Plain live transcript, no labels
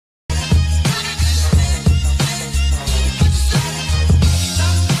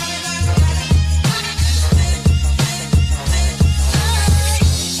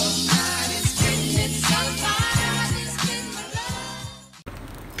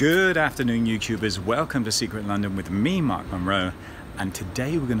Good afternoon, YouTubers. Welcome to Secret London with me, Mark Monroe, and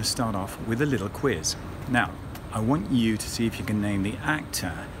today we're going to start off with a little quiz. Now, I want you to see if you can name the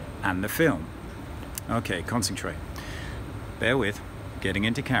actor and the film. Okay, concentrate. Bear with, getting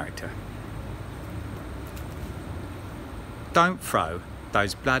into character. Don't throw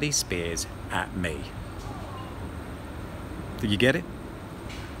those bloody spears at me. Did you get it?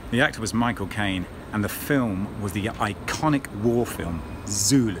 The actor was Michael Caine, and the film was the iconic war film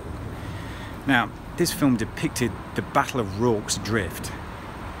Zulu. Now, this film depicted the Battle of Rorke's Drift,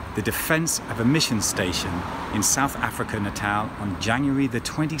 the defense of a mission station in South Africa, Natal, on January the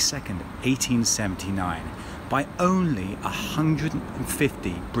 22nd, 1879, by only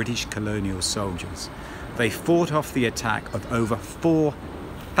 150 British colonial soldiers. They fought off the attack of over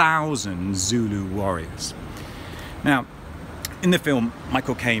 4,000 Zulu warriors. Now, in the film,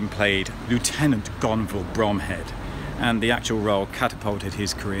 Michael Caine played Lieutenant Gonville Bromhead, and the actual role catapulted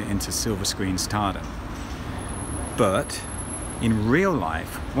his career into silver screen stardom. But in real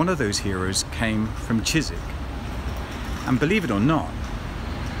life, one of those heroes came from Chiswick. And believe it or not,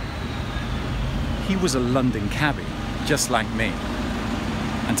 he was a London cabbie, just like me.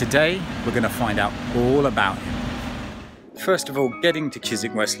 And today, we're going to find out all about him. First of all, getting to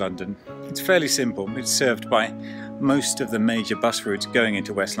Chiswick, West London, it's fairly simple. It's served by most of the major bus routes going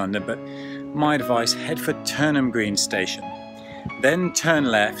into West London, but my advice, head for Turnham Green Station. Then turn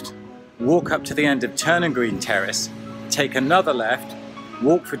left, walk up to the end of Turnham Green Terrace, take another left,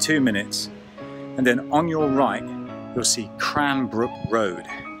 walk for 2 minutes, and then on your right, you'll see Cranbrook Road,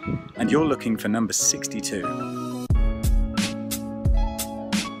 and you're looking for number 62.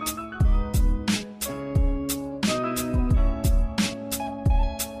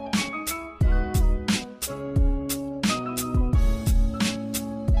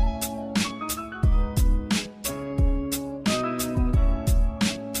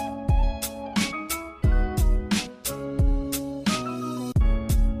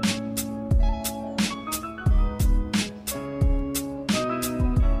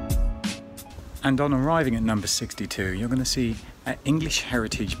 And on arriving at number 62, you're going to see an English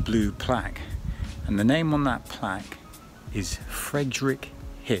Heritage blue plaque. And the name on that plaque is Frederick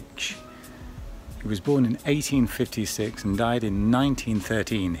Hitch. He was born in 1856 and died in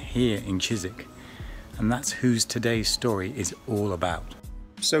 1913 here in Chiswick. And that's who today's story is all about.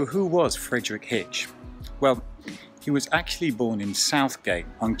 So who was Frederick Hitch? Well, he was actually born in Southgate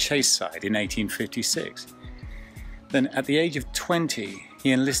on Chaseside in 1856. Then at the age of 20,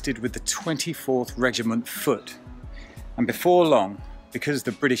 he enlisted with the 24th Regiment Foot. And before long, because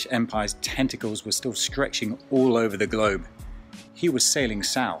the British Empire's tentacles were still stretching all over the globe, he was sailing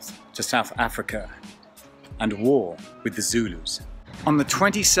south to South Africa and war with the Zulus. On the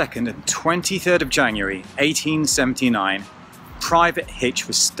 22nd and 23rd of January 1879, Private Hitch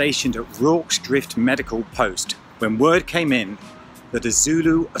was stationed at Rorke's Drift Medical Post when word came in that a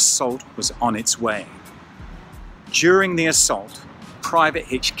Zulu assault was on its way. During the assault, Private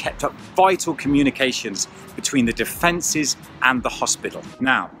Hitch kept up vital communications between the defences and the hospital.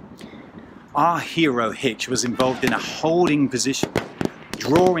 Now, our hero Hitch was involved in a holding position,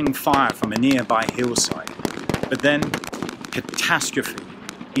 drawing fire from a nearby hillside. But then, catastrophe.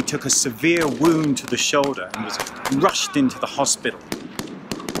 He took a severe wound to the shoulder and was rushed into the hospital.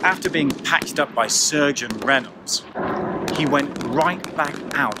 After being patched up by Surgeon Reynolds, he went right back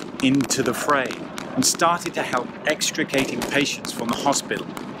out into the fray and started to help extricating patients from the hospital.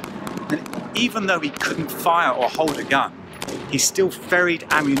 And even though he couldn't fire or hold a gun, he still ferried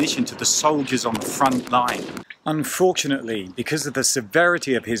ammunition to the soldiers on the front line. Unfortunately, because of the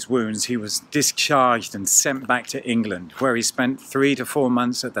severity of his wounds, he was discharged and sent back to England, where he spent 3 to 4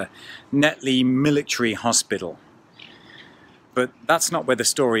 months at the Netley Military Hospital. But that's not where the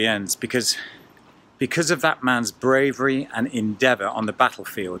story ends, because of that man's bravery and endeavour on the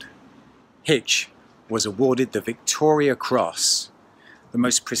battlefield, Hitch was awarded the Victoria Cross, the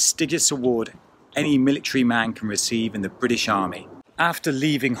most prestigious award any military man can receive in the British Army. After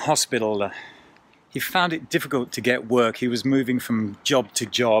leaving hospital, he found it difficult to get work. He was moving from job to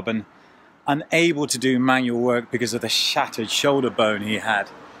job and unable to do manual work because of the shattered shoulder bone he had.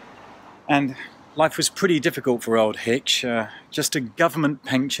 And life was pretty difficult for old Hitch. Just a government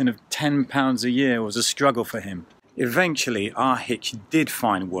pension of £10 a year was a struggle for him. Eventually, our Hitch did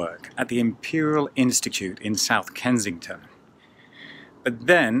find work at the Imperial Institute in South Kensington. But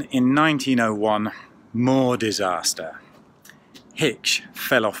then, in 1901, more disaster. Hitch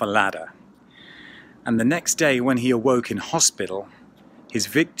fell off a ladder. And the next day, when he awoke in hospital, his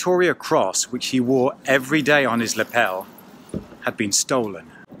Victoria Cross, which he wore every day on his lapel, had been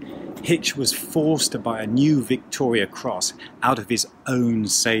stolen. Hitch was forced to buy a new Victoria Cross out of his own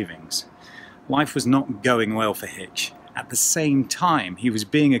savings. Life was not going well for Hitch. At the same time, he was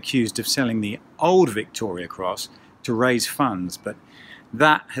being accused of selling the old Victoria Cross to raise funds, but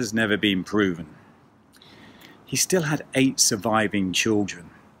that has never been proven. He still had 8 surviving children.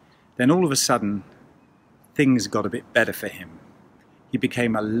 Then all of a sudden, things got a bit better for him. He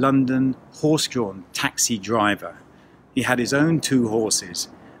became a London horse-drawn taxi driver. He had his own 2 horses,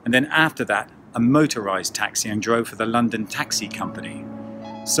 and then after that, a motorised taxi, and drove for the London Taxi Company.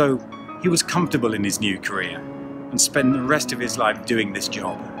 So he was comfortable in his new career and spent the rest of his life doing this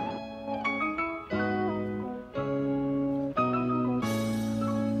job.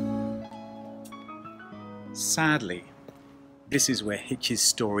 Sadly, this is where Hitch's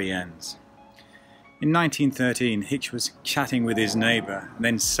story ends. In 1913, Hitch was chatting with his neighbour and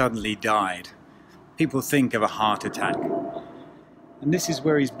then suddenly died. People think of a heart attack. And this is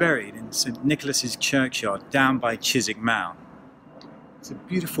where he's buried, in St Nicholas's churchyard down by Chiswick Mount. It's a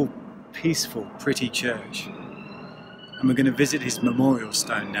beautiful, peaceful, pretty church. And we're going to visit his memorial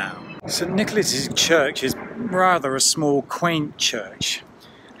stone now. St Nicholas's church is rather a small, quaint church.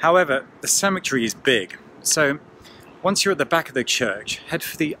 However, the cemetery is big. So once you're at the back of the church, head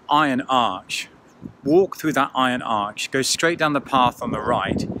for the Iron Arch. Walk through that Iron Arch, go straight down the path on the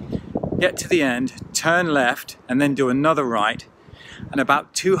right, get to the end, turn left, and then do another right. And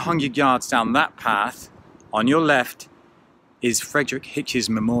about 200 yards down that path, on your left, is Frederick Hitch's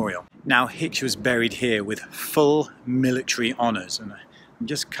memorial. Now, Hitch was buried here with full military honours, and I'm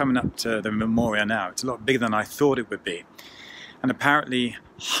just coming up to the memorial now. It's a lot bigger than I thought it would be. And apparently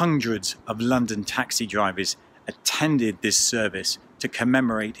hundreds of London taxi drivers attended this service to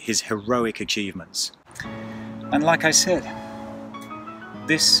commemorate his heroic achievements. And like I said,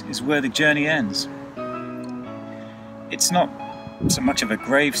 this is where the journey ends. It's not so much of a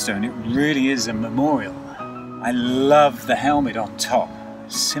gravestone, it really is a memorial. I love the helmet on top.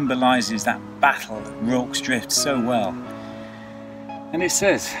 It symbolises that battle at Rorke's Drift so well. And it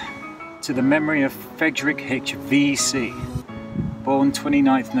says, to the memory of Frederick Hitch VC, born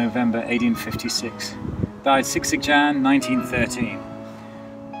 29th November 1856, died 6th of Jan 1913,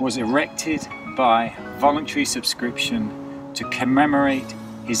 was erected by voluntary subscription to commemorate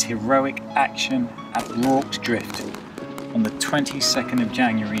his heroic action at Rorke's Drift on the 22nd of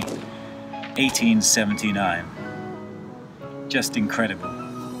January 1879. Just incredible.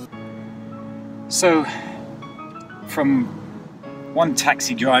 So, from one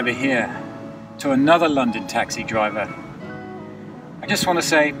taxi driver here to another London taxi driver, I just want to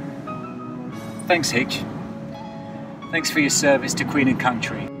say, thanks Hitch. Thanks for your service to Queen and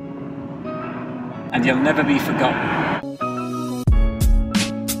Country. And you'll never be forgotten.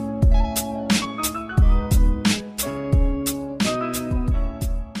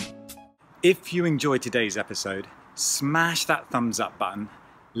 If you enjoyed today's episode, smash that thumbs up button.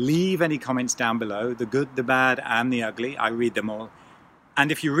 Leave any comments down below, the good, the bad, and the ugly. I read them all.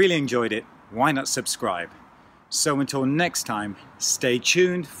 And if you really enjoyed it, why not subscribe? So until next time, stay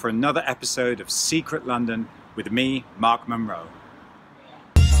tuned for another episode of Secret London with me, Mark Monroe.